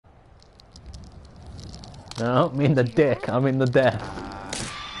No, I mean the dick. I mean the death.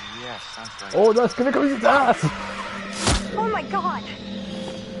 Yeah, sounds right. Oh, that's gonna come his ass! Oh my god!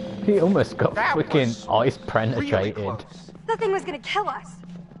 He almost got That freaking was ice really penetrated. close. That thing was gonna kill us.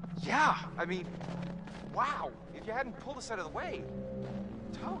 Yeah, I mean, wow. If you hadn't pulled us out of the way,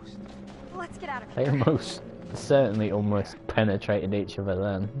 toast. Let's get out of They here. most certainly almost penetrated each other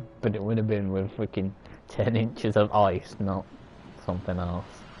then, but it would have been with freaking 10 inches of ice, not something else.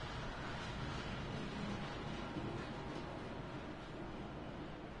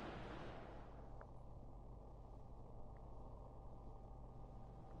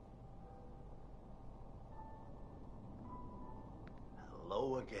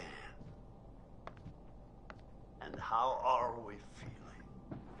 Hello again. And how are we feeling?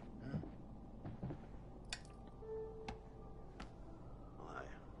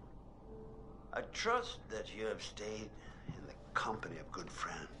 I trust that you have stayed in the company of good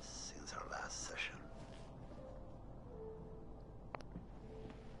friends since our last session.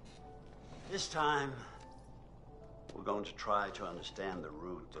 This time, we're going to try to understand the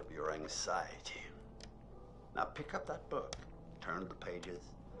root of your anxiety. Now pick up that book, turn the pages.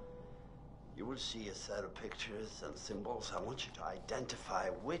 You will see a set of pictures and symbols. I want you to identify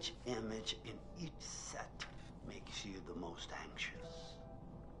which image in each set makes you the most anxious.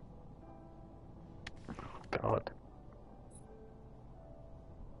 God.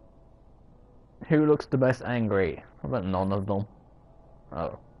 Who looks the best angry? How about none of them?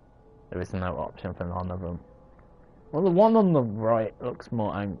 Oh. There is no option for none of them. Well, the one on the right looks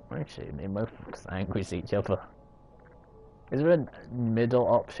more angry. Actually, they both look as angry as each other. Is there a middle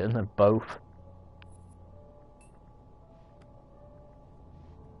option of both?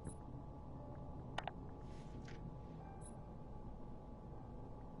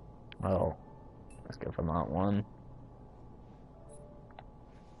 Oh. Let's go for that one.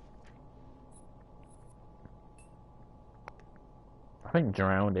 I think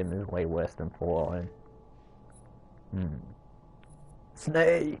drowning is way worse than falling.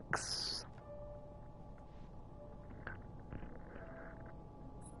 Snakes!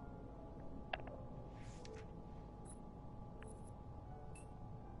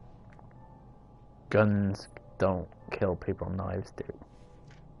 Guns don't kill people, knives do.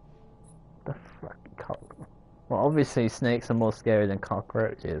 The fucking cock. Well, obviously snakes are more scary than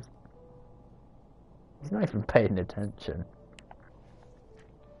cockroaches. He's not even paying attention.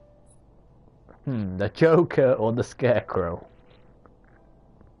 The Joker or the Scarecrow?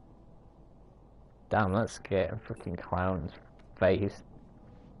 Damn, that scared freaking clown's face.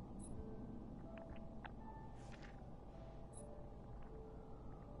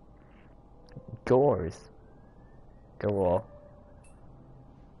 Gores. Gore.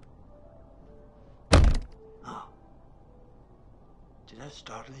 Oh. Did I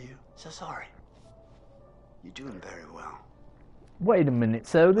startle you? So sorry. You're doing very well. Wait a minute,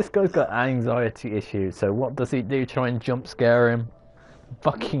 so this guy's got anxiety issues, so what does he do? Try and jump scare him?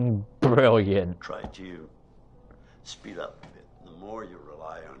 Fucking brilliant. Try to speed up a bit. The more you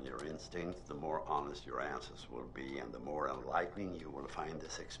rely on your instincts, the more honest your answers will be, and the more enlightening you will find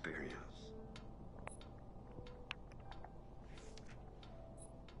this experience.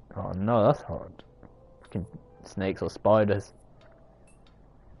 Oh no, that's hard. Fucking snakes or spiders.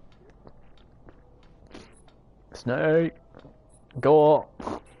 Snake! Go!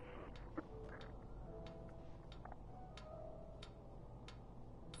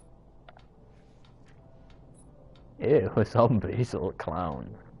 Ew, a zombies or a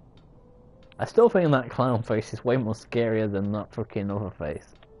clown. I still think that clown face is way more scarier than that fucking other face.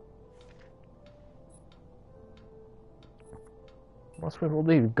 What's with all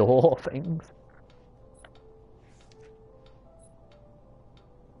these gore things?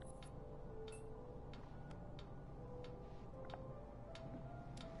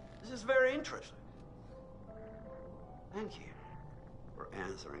 This is very interesting. Thank you for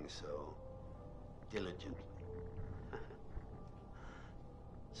answering so diligently.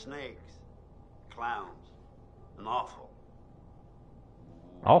 Snakes, clowns, and awful.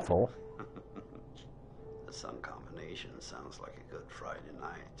 Awful? Some combination sounds like a good Friday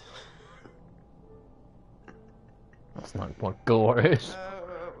night. That's not what gore is.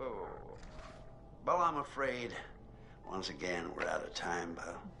 Well, I'm afraid, once again, we're out of time,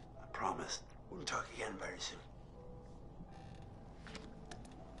 but I promise we'll talk again very soon.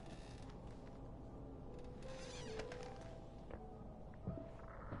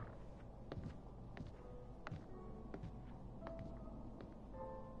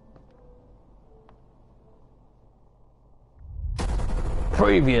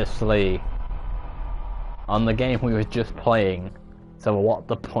 Previously on the game we were just playing, So what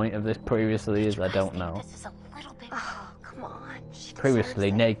the point of this previously is, I don't know. This is a little bit. Oh, come on. She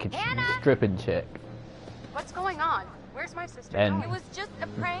Previously deserves it. naked Hannah! stripping chick. What's going on? Where's my sister? Then- It was just a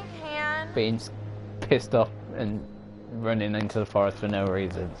prank, Han. Being pissed off and running into the forest for no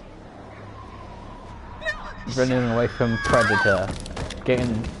reason. Running away from Predator.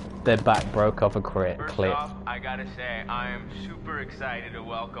 Getting their back broke off a cliff. First off, I gotta say, I am super excited to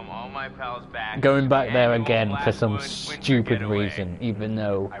welcome all my pals back. Going to back the there annual again for some Blackwood Winter stupid Getaway. reason, even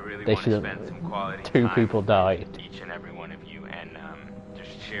though I really they want should to spend some quality two time people with died. each and every one of you, and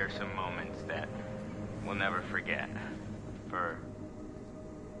just share some moments that we'll never forget. For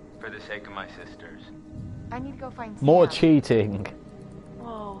the sake of my sisters. I need to go find More Sam. cheating.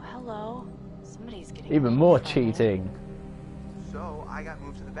 Whoa, hello. Somebody's getting Even really more excited. cheating. So I got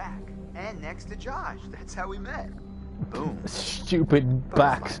moved to the back and next to Josh. That's how we met. Boom. Stupid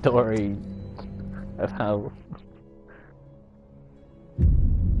backstory of how.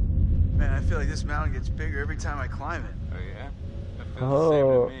 Man, I feel like this mountain gets bigger every time I climb it. Oh yeah? That feels the same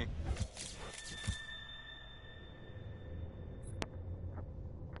Oh. to me.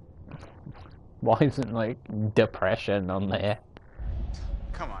 Why isn't like depression on there?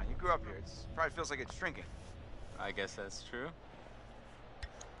 Come on, you grew up here. It probably feels like it's shrinking. I guess that's true.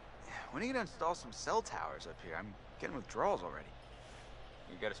 When are you gonna install some cell towers up here? I'm getting withdrawals already.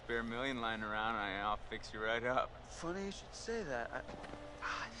 You got a spare million lying around, I'll fix you right up. Funny you should say that.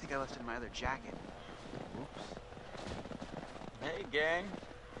 I think I left it in my other jacket. Oops. Hey, gang.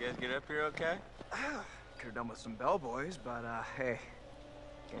 You guys get up here okay? Could have done with some bellboys, but hey,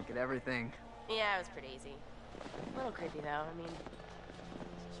 can't get everything. Yeah, it was pretty easy. A little creepy though. I mean,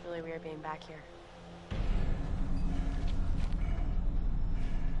 it's just really weird being back here.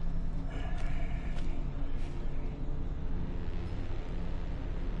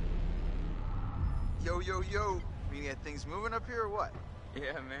 Yo, yo, yo. We gonna get things moving up here or what?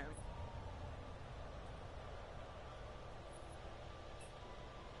 Yeah, man.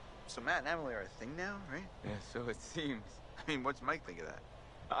 So Matt and Emily are a thing now, right? Yeah, so it seems. I mean, what's Mike think of that?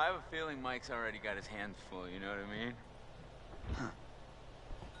 I have a feeling Mike's already got his hands full, you know what I mean? Huh.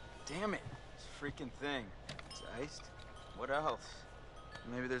 Damn it. This freaking thing. It's iced. What else?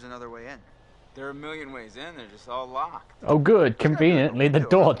 Maybe there's another way in. There are a million ways in, they're just all locked. Oh good, conveniently the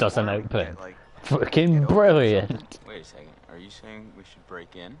door doesn't open. Fucking brilliant. Wait a second, are you saying we should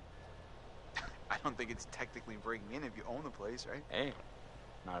break in? I don't think it's technically breaking in if you own the place, right? Hey,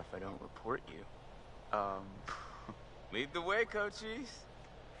 not if I don't report you. Lead the way, coachies.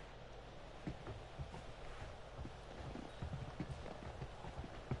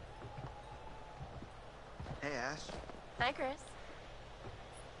 Hey, Ash. Hi, Chris.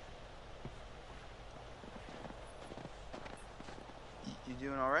 You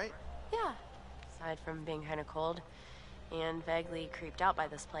doing all right? Yeah. Aside from being kind of cold and vaguely creeped out by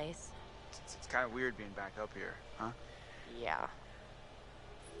this place. It's kind of weird being back up here, huh? Yeah.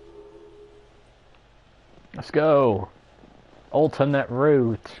 Let's go. Alternate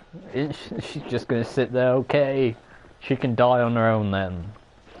route. She's just gonna sit there, okay. She can die on her own then.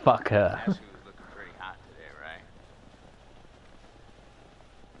 Fuck her. Ashley was looking pretty hot today, right?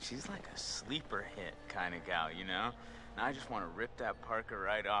 She's like a sleeper hit kind of gal, you know? And I just want to rip that Parker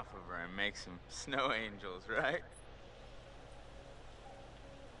right off of her and make some snow angels, right?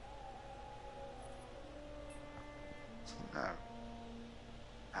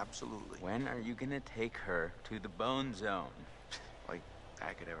 Absolutely. When are you gonna take her to the Bone Zone? Like,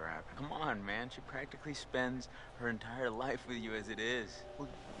 that could ever happen. Come on, man. She practically spends her entire life with you as it is. Well,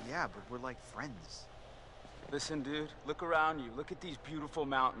 yeah, but we're like friends. Listen, dude, look around you. Look at these beautiful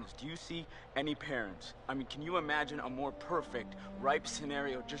mountains. Do you see any parents? I mean, can you imagine a more perfect, ripe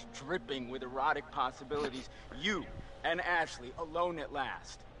scenario just dripping with erotic possibilities? You and Ashley alone at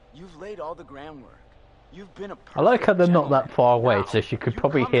last. You've laid all the groundwork. You've been a perfect I like how they're not that gentleman. far away, Now, so she could you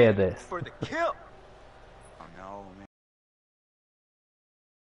probably come hear in this. for the kill. Oh no, man.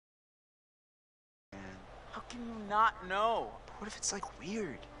 How can you not know? What if it's like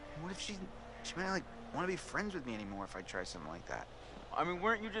weird? What if she might like want to be friends with me anymore if I try something like that? I mean,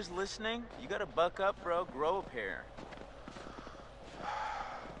 weren't you just listening? You gotta buck up, bro. Grow a pair.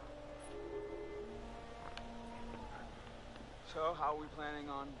 So, how are we planning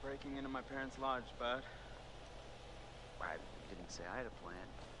on breaking into my parents' lodge, bud? I didn't say I had a plan.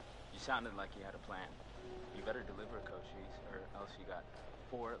 You sounded like you had a plan. You better deliver, Cochise, or else you got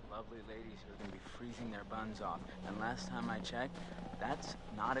 4 lovely ladies who are gonna be freezing their buns off. And last time I checked, that's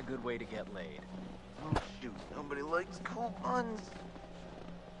not a good way to get laid. Oh shoot, nobody likes cool buns.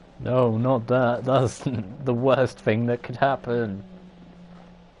 No, not that. That's the worst thing that could happen.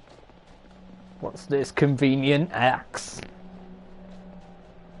 What's this convenient axe?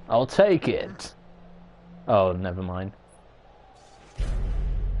 I'll take it. Oh, never mind.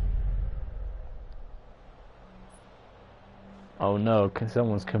 Oh no, cause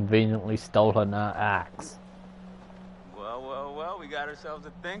someone's conveniently stolen our axe. Well, well, well, we got ourselves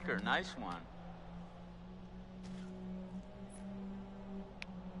a thinker. Nice one.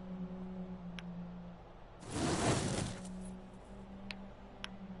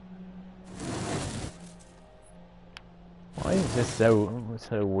 Why is this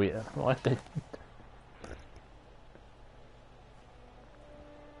so weird? Why did...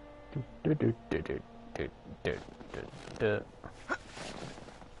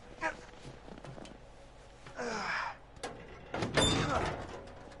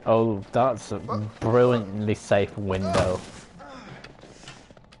 Oh, that's a brilliantly safe window.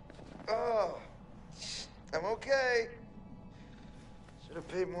 Oh, I'm okay. Should have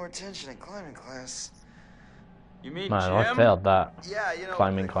paid more attention in climbing class. You mean Man, Jim? I failed that Yeah, you know,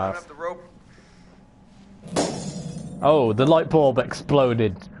 climbing climbing class. up the rope. Oh, the light bulb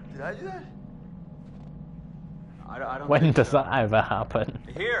exploded. Did I do that? I don't When think does so. that ever happen?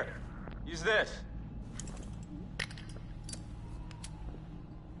 Here, use this.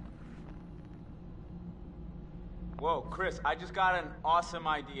 Whoa, Chris, I just got an awesome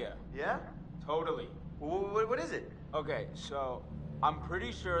idea. Yeah? Totally. What is it? Okay, so I'm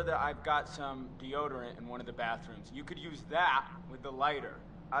pretty sure that I've got some deodorant in one of the bathrooms. You could use that with the lighter.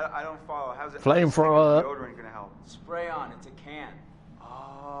 I don't follow. How's it? Flamethrower. Deodorant gonna help? Spray on, it's a can.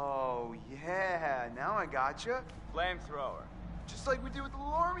 Oh yeah, now I gotcha. Flamethrower. Just like we did with the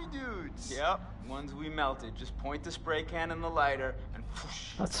little army dudes. Yep, ones we melted. Just point the spray can in the lighter and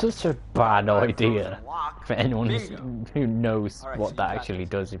whoosh. That's such a bad idea Lock. for anyone Bingo. who knows Alright, what so you that got actually this.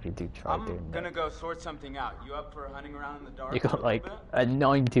 does if you do try I'm doing gonna that. go sort something out. You up for hunting around in the dark? You for a got little like bit? a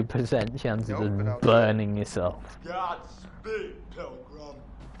 90% chance Nope, of but I'll just burning yourself. Godspeed, Pilgrim.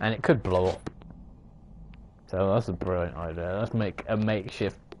 And it could blow up. So that's a brilliant idea. Let's make a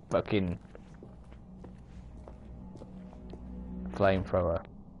makeshift fucking flamethrower.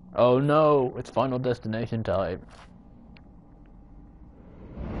 Oh no, it's Final Destination time.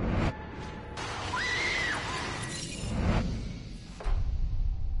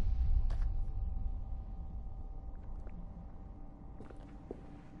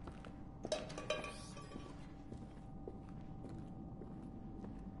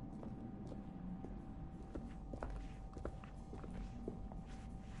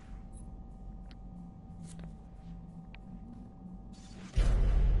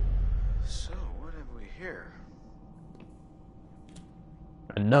 So what have we here?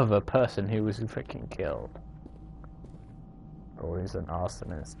 Another person who was freaking killed. Or is an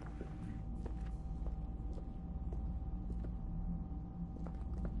arsonist.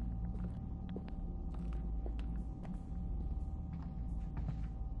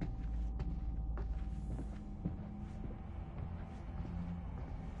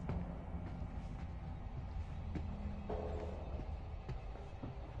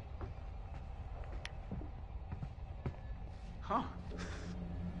 Huh?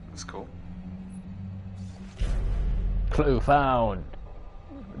 That's cool. Clue found.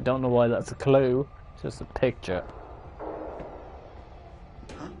 Don't know why that's a clue. It's just a picture.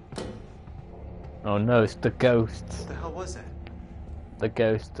 Huh? Oh no, it's the ghosts. What the hell was that? The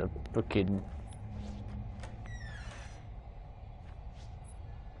ghosts of freaking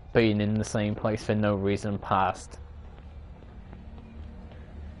being in the same place for no reason past.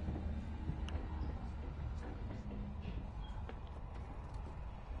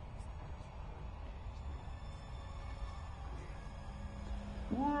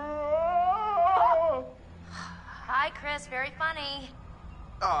 Hi, Chris. Very funny.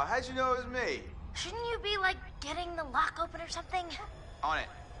 Oh, how'd you know it was me? Shouldn't you be, like, getting the lock open or something? On it.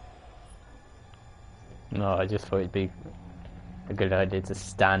 No, I just thought it'd be a good idea to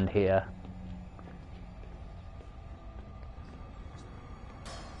stand here.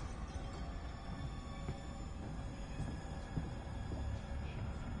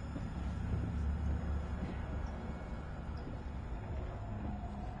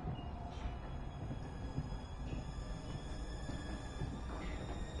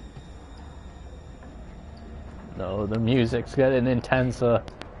 No, the music's getting intenser.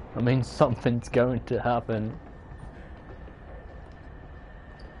 I mean, something's going to happen.